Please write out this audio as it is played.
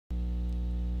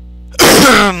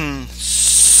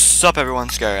Sup everyone,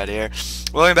 Skyrat here.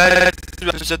 Welcome back to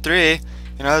episode 3. You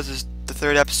know, this is the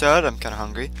 3rd episode. I'm kinda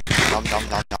hungry. Nom nom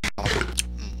nom nom nom.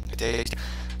 Tasty.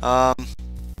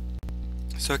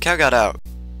 So a cow got out.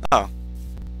 Oh.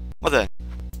 Well then.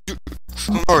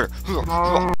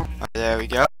 There we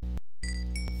go.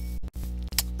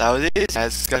 That was easy.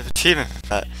 Nice, got an achievement for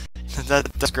that.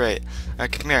 That's great.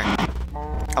 Alright, come here. I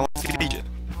want to feed you.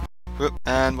 Whoop,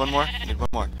 and one more. I need one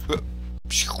more. Whoop.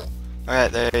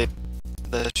 Alright, that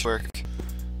should work.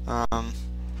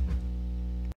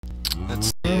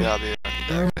 Let's see, I'll be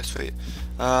there. Okay, sweet.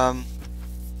 I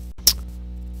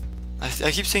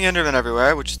keep seeing Enderman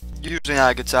everywhere, which is usually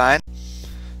not a good sign.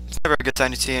 It's never a good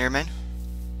sign to see Enderman.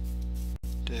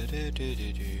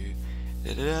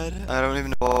 I don't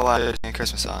even know why I'm singing a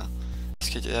Christmas song.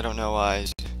 I don't know why.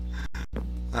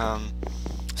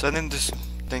 So I think there's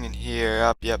something in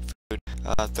here. Yep, food.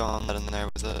 Throwing that in there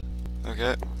with it.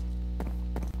 Okay.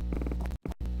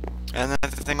 And then I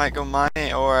think I might go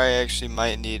mining, or I actually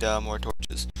might need more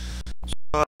torches.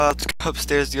 So let's go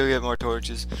upstairs to go get more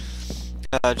torches.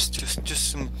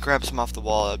 Just grab some off the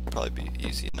wall. That'd probably be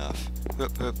easy enough.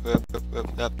 Whoop, whoop, whoop, whoop,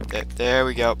 whoop, whoop. Okay, there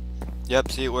we go.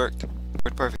 Yep, see, it worked.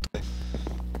 Worked perfectly.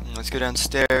 Let's go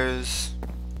downstairs.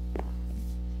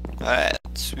 Alright,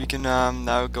 so we can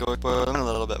now go explore them a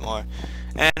little bit more,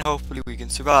 and hopefully we can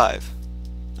survive.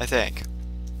 I think.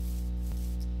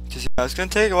 Because, you know, it's gonna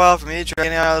take a while for me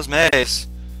trying out this maze.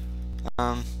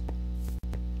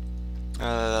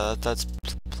 That's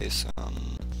please.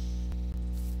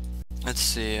 Let's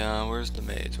see. Where's the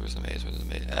maze? Where's the maze? Where's the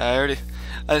maze?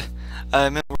 I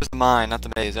meant where's the mine, not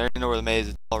the maze. I already know where the maze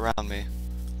is. It's all around me.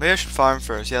 Maybe I should farm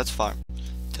first. Yeah, let's farm.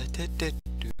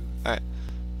 Alright.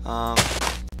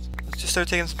 Let's just start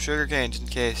taking some sugar cane just in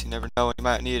case. You never know when you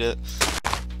might need it.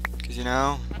 Because, you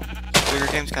know, sugar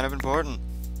cane's kind of important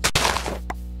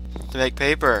to make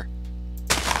paper.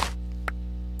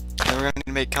 And we're gonna need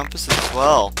to make compasses as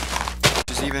well,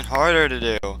 which is even harder to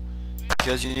do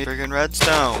because you need freaking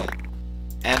redstone,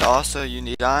 and also you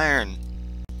need iron,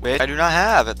 which I do not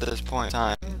have at this point in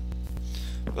time.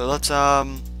 But let's you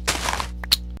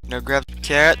know, grab some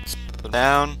carrots, put them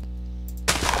down.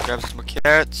 Grab some more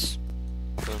carrots,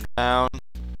 put them down. A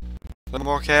little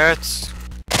more carrots.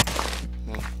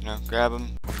 And then, you know, grab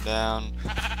them, put them down.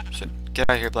 Shit, get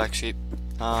out of here, black sheep.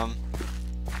 Is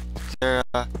there,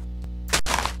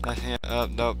 nothing,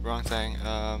 nope, wrong thing.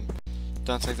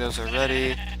 Don't think those are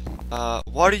ready.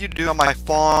 What do you do on my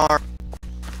farm?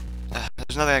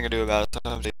 There's nothing I can do about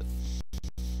it.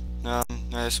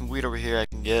 There's some wheat over here I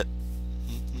can get.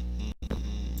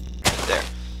 Right there.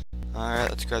 Alright,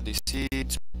 let's grab these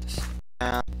seeds.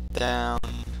 Down.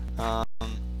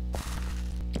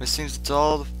 It seems it's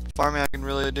all the farming I can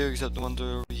really do except the ones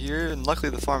over here, and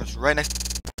luckily the farm is right next to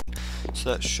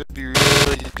so that should be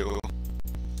really cool.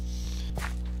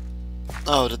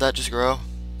 Oh, did that just grow?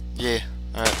 Yeah.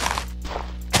 Alright.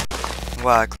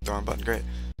 Wow, I clicked the wrong button. Great.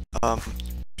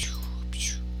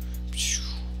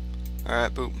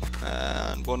 Alright, boom.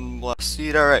 And one last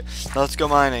seed. Alright, now let's go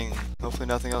mining. Hopefully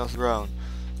nothing else grown.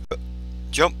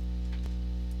 Jump!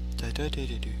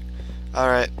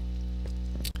 Alright.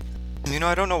 You know,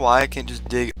 I don't know why I can't just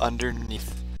dig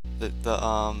underneath the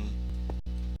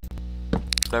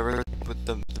whatever with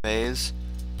the maze.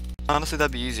 Honestly,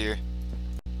 that'd be easier.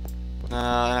 And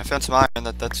I found some iron.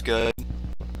 That's good.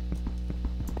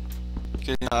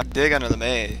 Because, you know, I dig under the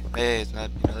maze. And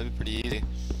that, you know, that'd be pretty easy.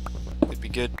 It'd be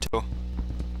good too.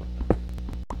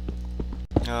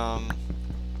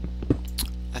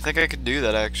 I think I could do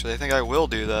that actually. I think I will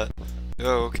do that.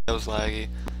 Oh, okay, that was laggy.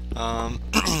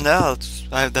 No,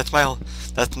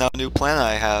 that's now a new plan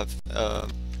I have.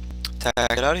 Get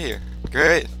out of here.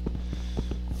 Great.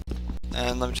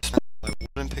 And let me just make my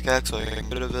wooden pickaxe so I can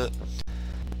get rid of it.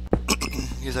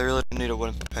 Because I really don't need a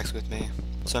wooden pickaxe with me.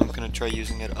 So I'm gonna try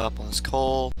using it up on this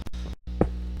coal.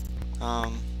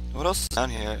 What else is down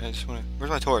here? I just wanna. Where's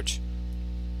my torch?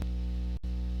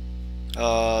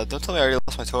 Don't tell me I already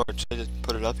lost my torch. I just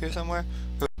put it up here somewhere.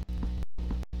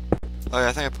 Oh yeah,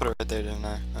 I think I put it right there, didn't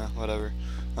I? Whatever.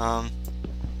 Alright.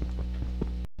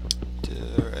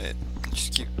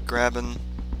 Just keep grabbing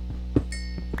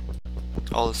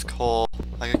all this coal.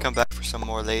 I could come back for some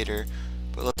more later,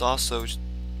 but let's also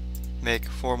make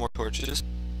 4 more torches.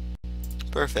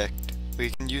 Perfect. We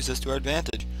can use this to our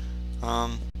advantage.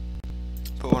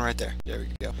 Put one right there. There we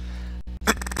go.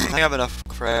 I think I have enough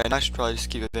for right. I should probably just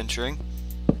keep adventuring.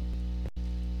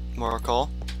 More coal.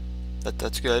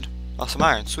 That's good. Oh, some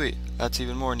iron. Sweet. That's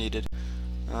even more needed.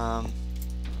 Up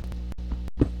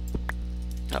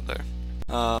there.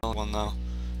 Well, no.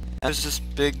 There's this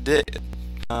big thing.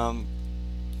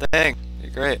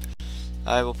 Great.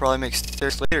 I will probably make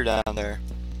stairs later down there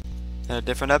in a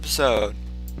different episode.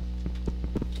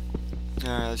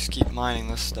 Alright, let's keep mining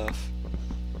this stuff.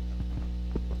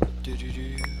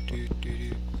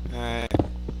 Alright.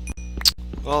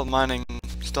 Well,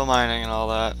 still mining and all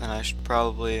that, and I should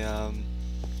probably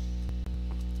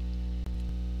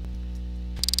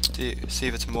see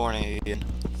if it's morning again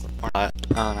or not.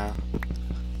 I don't know.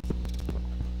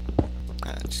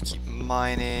 Just keep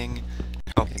mining.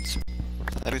 Oh,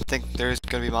 I don't think there's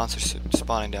gonna be monsters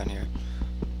spawning down here,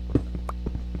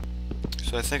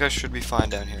 so I think I should be fine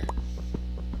down here.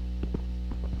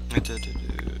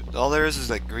 All there is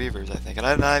like grievers, I think, and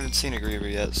I've not even seen a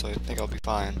griever yet, so I think I'll be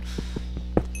fine.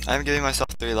 I'm giving myself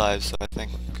 3 lives, so I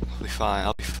think I'll be fine.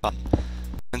 I'll be fine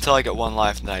until I get 1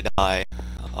 life and then I die,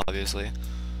 obviously.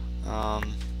 I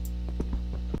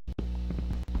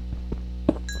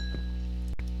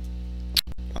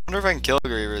wonder if I can kill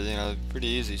grievers. You know, pretty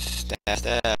easy. Stab,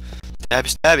 stab,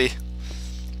 stabby, stabby.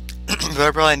 But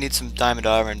I probably need some diamond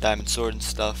armor and diamond sword and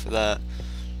stuff for that.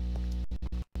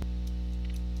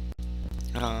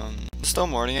 It's still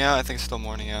morning out? I think it's still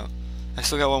morning out. I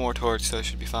still got 1 more torch, so I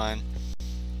should be fine.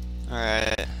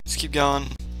 Alright, let's keep going.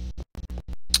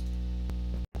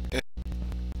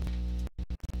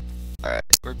 Alright,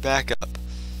 we're back up.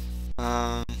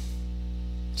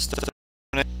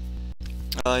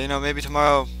 You know, maybe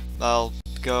tomorrow I'll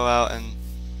go out and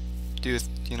do,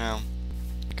 you know,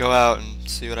 go out and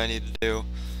see what I need to do.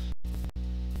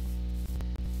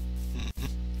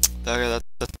 Okay,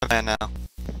 that's my plan now.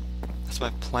 That's my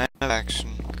plan of action.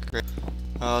 Great.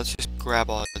 Let's just grab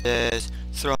all of this,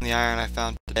 throw in the iron I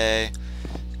found today,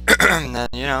 and then,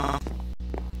 you know,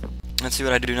 let's see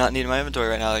what I do not need in my inventory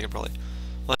right now. I can probably,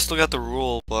 well, I still got the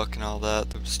rule book and all that,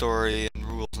 the story and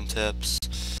rules and tips.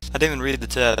 I didn't even read the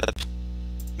tips.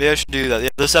 Maybe I should do that. Yeah,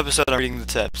 this episode I'm reading the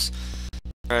tips.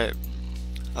 Alright,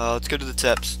 let's go to the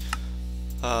tips.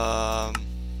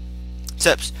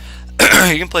 Tips.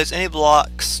 You can place any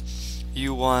blocks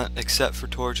you want except for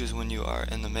torches when you are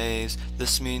in the maze.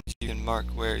 This means you can mark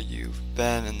where you've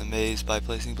been in the maze by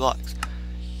placing blocks.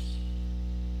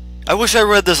 I wish I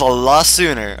read this a lot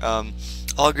sooner.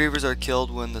 All grievers are killed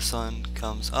when the sun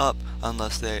comes up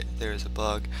unless there is a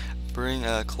bug. Bring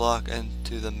a clock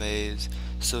into the maze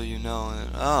so you know.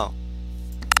 Oh,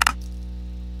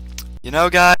 you know,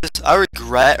 guys, I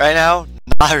regret right now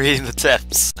not reading the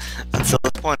tips until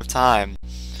this point of time.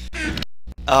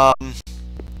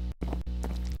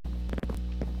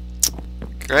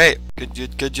 Great,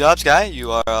 good jobs, guy.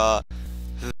 You are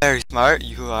very smart.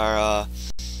 You are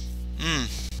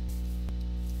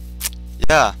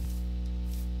yeah.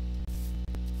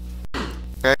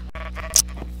 Okay.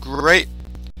 Great.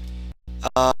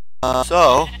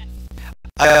 So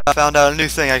I found out a new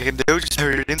thing I can do. Just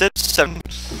reading tips.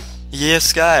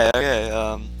 Yes, guy. Okay.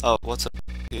 Oh, what's up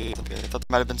here? I thought there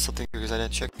might have been something here because I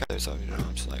didn't check there. So you know,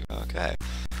 I'm just like, okay.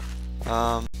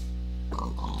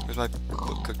 Here's my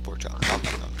cooked pork chop.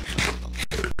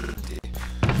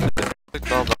 Quick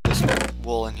bulb up this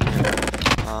wool in here.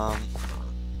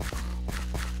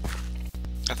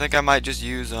 I think I might just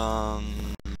use I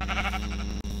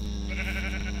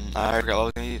forgot what I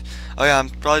was gonna use. Oh yeah, I'm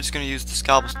probably just gonna use the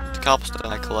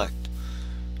cobblestone I collect.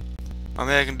 Or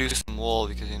maybe I can do some wool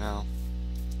because, you know.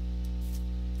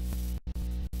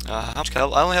 How much I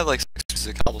only have like 6 pieces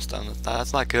of cobblestone.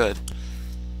 That's not good.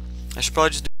 I should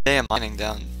probably just do a day of mining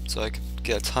down so I can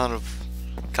get a ton of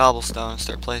cobblestone and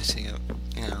start placing it,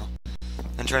 you know,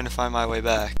 and trying to find my way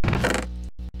back.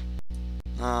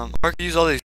 Or I could use all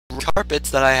these carpets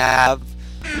that I have.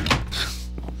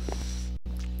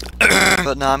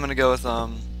 But no, I'm gonna go with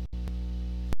oh,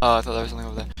 I thought there was something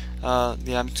over there.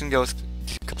 Yeah, I'm just gonna go with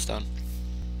cobblestone.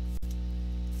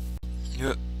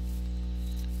 Yep.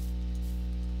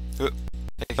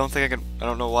 I don't think I can. I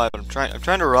don't know why, but I'm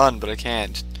trying to run, but I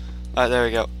can't. Alright, there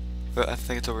we go. I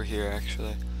think it's over here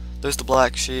actually. There's the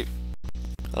black sheep.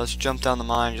 Let's jump down the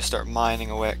mine and just start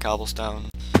mining away at cobblestone.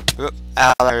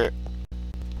 Out there.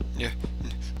 Yeah.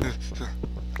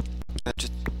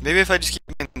 Maybe if I just keep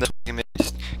mining this, we can maybe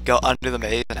just go under the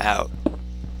maze and out.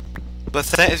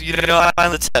 But if you know, I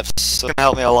find the tips, so it's gonna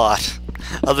help me a lot.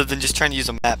 Other than just trying to use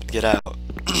a map to get out.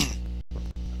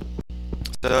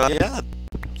 So yeah,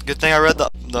 good thing I read the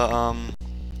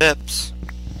tips.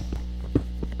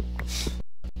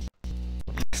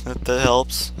 That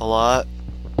helps a lot.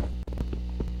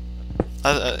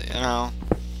 You know,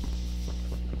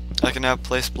 I can now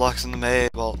place blocks in the maze.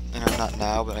 Well, you know, not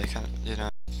now, but I kind of, you know,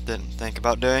 didn't think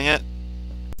about doing it.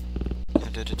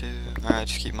 Alright,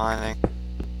 just keep mining.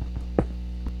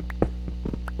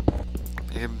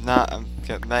 If not, I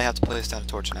may have to place down a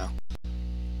torch now.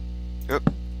 Yep.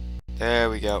 There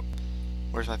we go.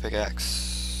 Where's my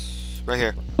pickaxe? Right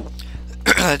here.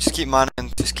 Just keep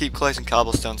mining, just keep collecting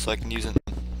cobblestone so I can use it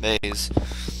in the maze.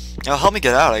 It'll help me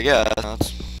get out, I guess.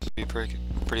 That's be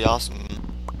pretty awesome.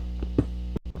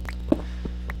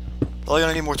 Probably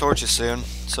gonna need more torches soon,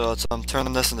 so let's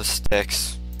turn this into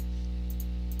sticks.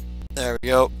 There we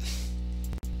go.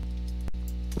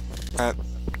 Alright.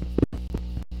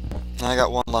 And I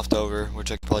got one left over,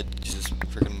 which I can probably use as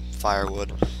freaking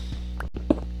firewood.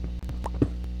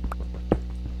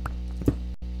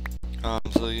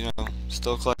 So, you know,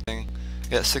 still collecting. I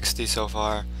got 60 so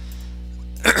far.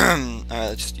 Alright,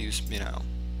 let's just use, you know,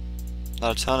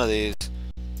 not a ton of these,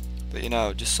 but, you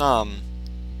know, just some.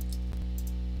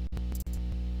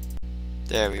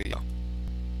 There we go.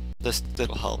 This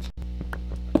will help.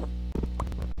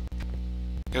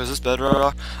 Is this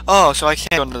bedrock? Oh, so I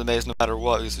can't go into the maze no matter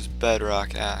what because it's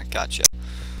bedrock. Ah, gotcha.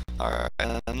 Alright,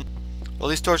 and then, well,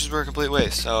 these torches were a complete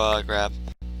waste, so, grab.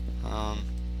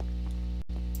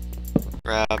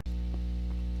 Grab.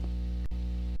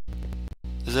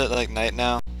 Is it like night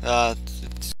now?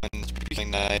 It's becoming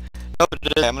night. Nope,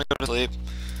 it is. I'm gonna go to sleep.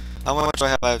 How much do I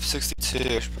have? I have 62.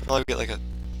 I should probably get like a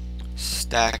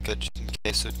stack of just in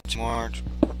case. So more.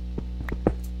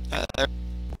 Alright,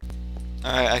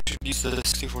 I should use the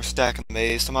 64 stack in the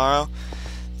maze tomorrow,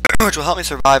 which will help me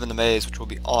survive in the maze, which will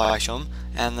be awesome.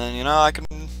 And then, you know, I can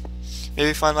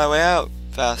maybe find my way out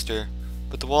faster.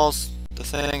 But the walls, the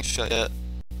thing, shut yet.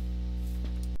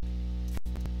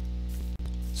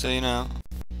 So, you know,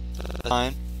 that's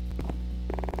fine.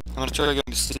 I'm gonna try to go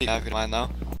to sleep now, if you don't mind, though.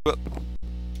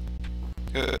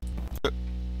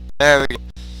 There we go.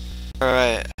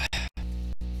 Alright.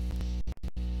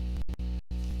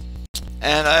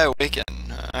 And I awaken.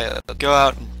 Alright, let's go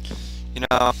out and, you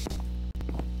know,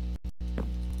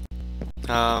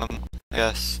 I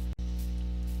guess,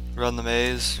 run the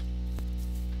maze.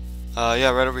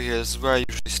 Yeah, right over here. This is where I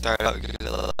usually start out, because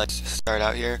I like to start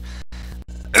out here.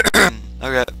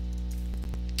 Okay.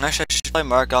 Actually, I should probably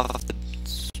mark off the,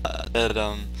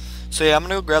 so yeah, I'm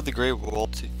gonna go grab the Great Wool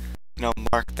to, you know,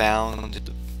 mark down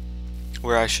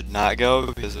where I should not go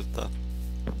because of the,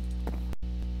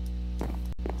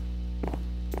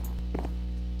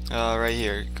 right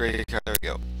here, Great Card, there we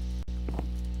go.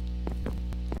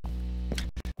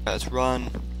 Let's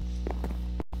run.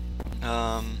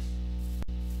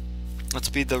 Let's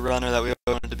be the runner that we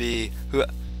wanted to be. I'm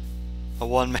a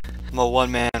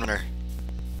one-man runner.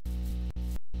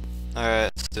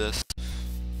 Alright, let's do this.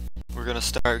 We're gonna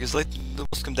start, because like, the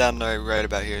walls come down right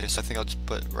about here, so I think I'll just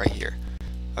put it right here.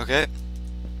 Okay.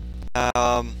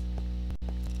 I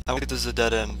think this is a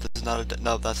dead end. This is not a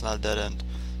no, that's not a dead end.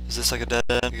 Is this like a dead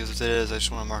end? Because if it is, I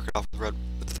just want to mark it off with red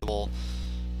with the wool.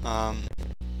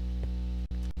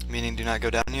 Meaning do not go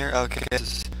down here? Okay,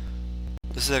 this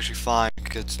is actually fine,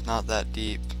 because it's not that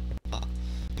deep. You know,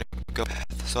 go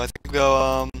path. So I think we'll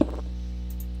go,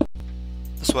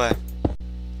 this way.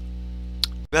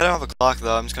 I don't have a clock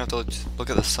though, I'm just gonna have to look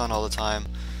at the sun all the time.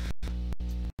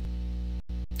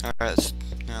 Alright,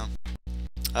 you know.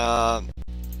 My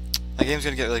game's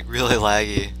gonna get like really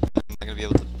laggy. I'm not gonna be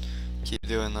able to keep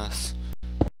doing this.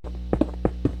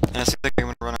 And I seems like I'm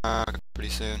gonna run out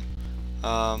pretty soon.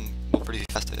 Well, pretty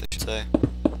fast I should say.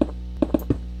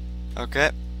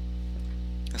 Okay.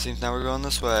 It seems now we're going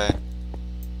this way.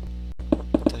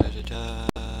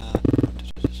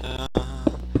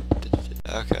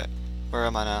 Okay. Where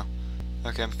am I now?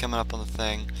 Okay, I'm coming up on the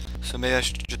thing. So maybe I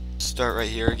should just start right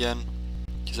here again,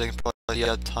 because I can probably get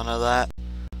a ton of that.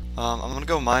 I'm gonna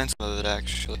go mine some of it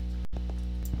actually.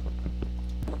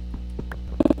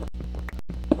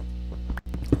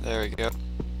 There we go.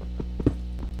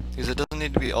 Because it doesn't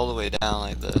need to be all the way down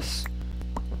like this.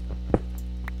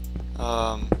 You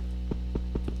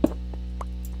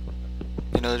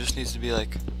know, there just needs to be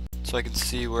like, so I can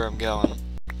see where I'm going.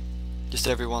 Just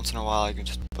every once in a while I can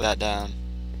just put that down.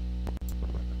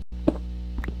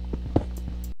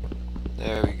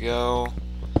 There we go.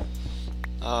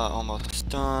 Almost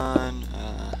done.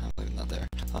 I'm leaving that there.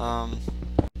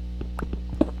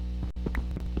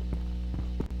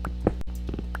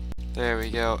 There we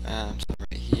go, and some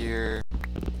right here.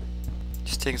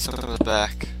 Just taking some of this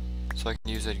back so I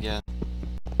can use it again.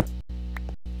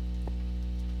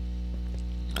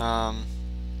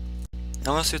 I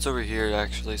want to see what's over here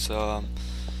actually, so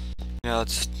you know,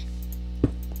 it's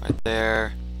right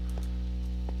there.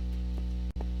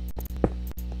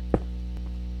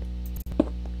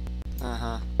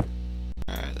 Alright,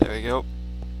 there we go.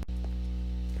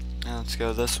 And let's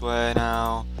go this way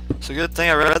now. So good thing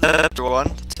I read that after one.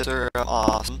 The tips are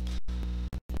awesome.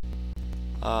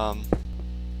 Oh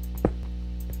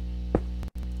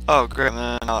great,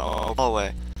 man, not all the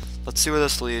way. Let's see where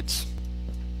this leads.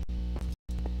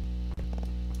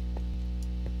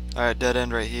 Alright, dead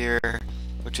end right here,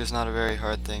 which is not a very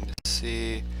hard thing to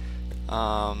see.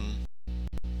 And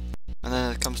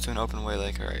then it comes to an open way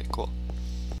lake. Alright, cool.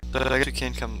 But I guess you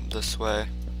can come this way.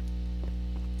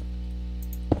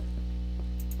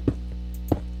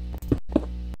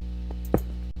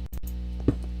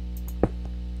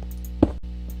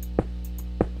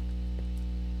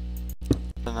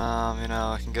 And you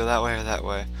know, I can go that way or that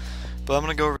way. But I'm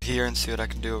gonna go over here and see what I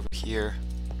can do over here.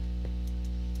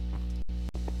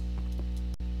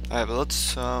 Alright, but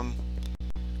let's,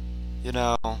 you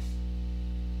know...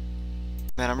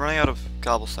 Man, I'm running out of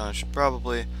cobblestone. I should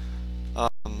probably,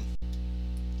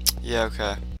 yeah,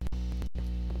 okay.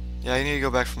 Yeah, I need to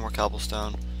go back for more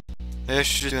cobblestone. Maybe I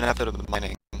should do an episode of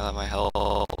mining. That might help.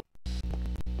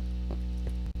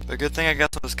 But good thing I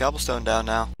got some of this cobblestone down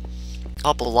now.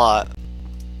 Help a lot.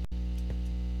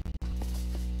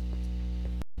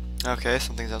 Okay,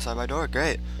 something's outside my door.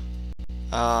 Great.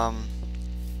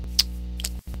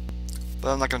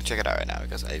 But I'm not gonna check it out right now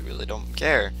because I really don't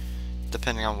care,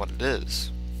 depending on what it is.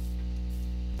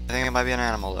 I think it might be an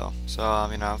animal though, so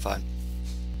you know, I'm fine.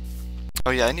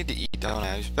 Oh yeah, I need to eat, don't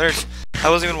I? I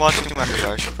wasn't even watching my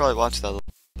video. I should probably watch that later.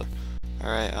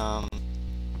 Alright,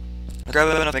 grab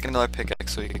it and make another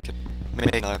pickaxe so you can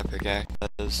make another pickaxe.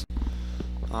 That is,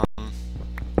 alright,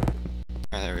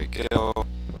 there we go.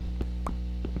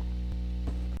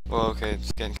 Well, okay,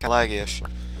 it's getting kinda laggy-ish.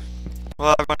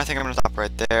 Well, everyone, I think I'm gonna stop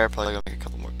right there. Probably gonna make a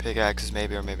couple more pickaxes,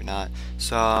 maybe or maybe not.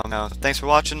 So, you know, thanks for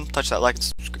watching. Touch that like and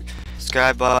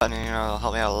subscribe button, and you know, it'll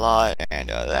help me out a lot. And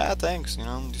yeah, thanks. You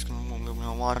know, I'm just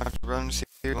gonna watch, run, see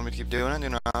if you want me to keep doing it. You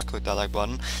know, click that like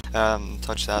button.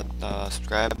 Touch that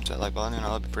subscribe to that like button. You know,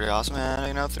 that'd be pretty awesome. And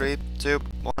you know, 3, 2,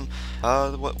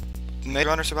 1. What? Maze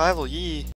Runner Survival. Yee.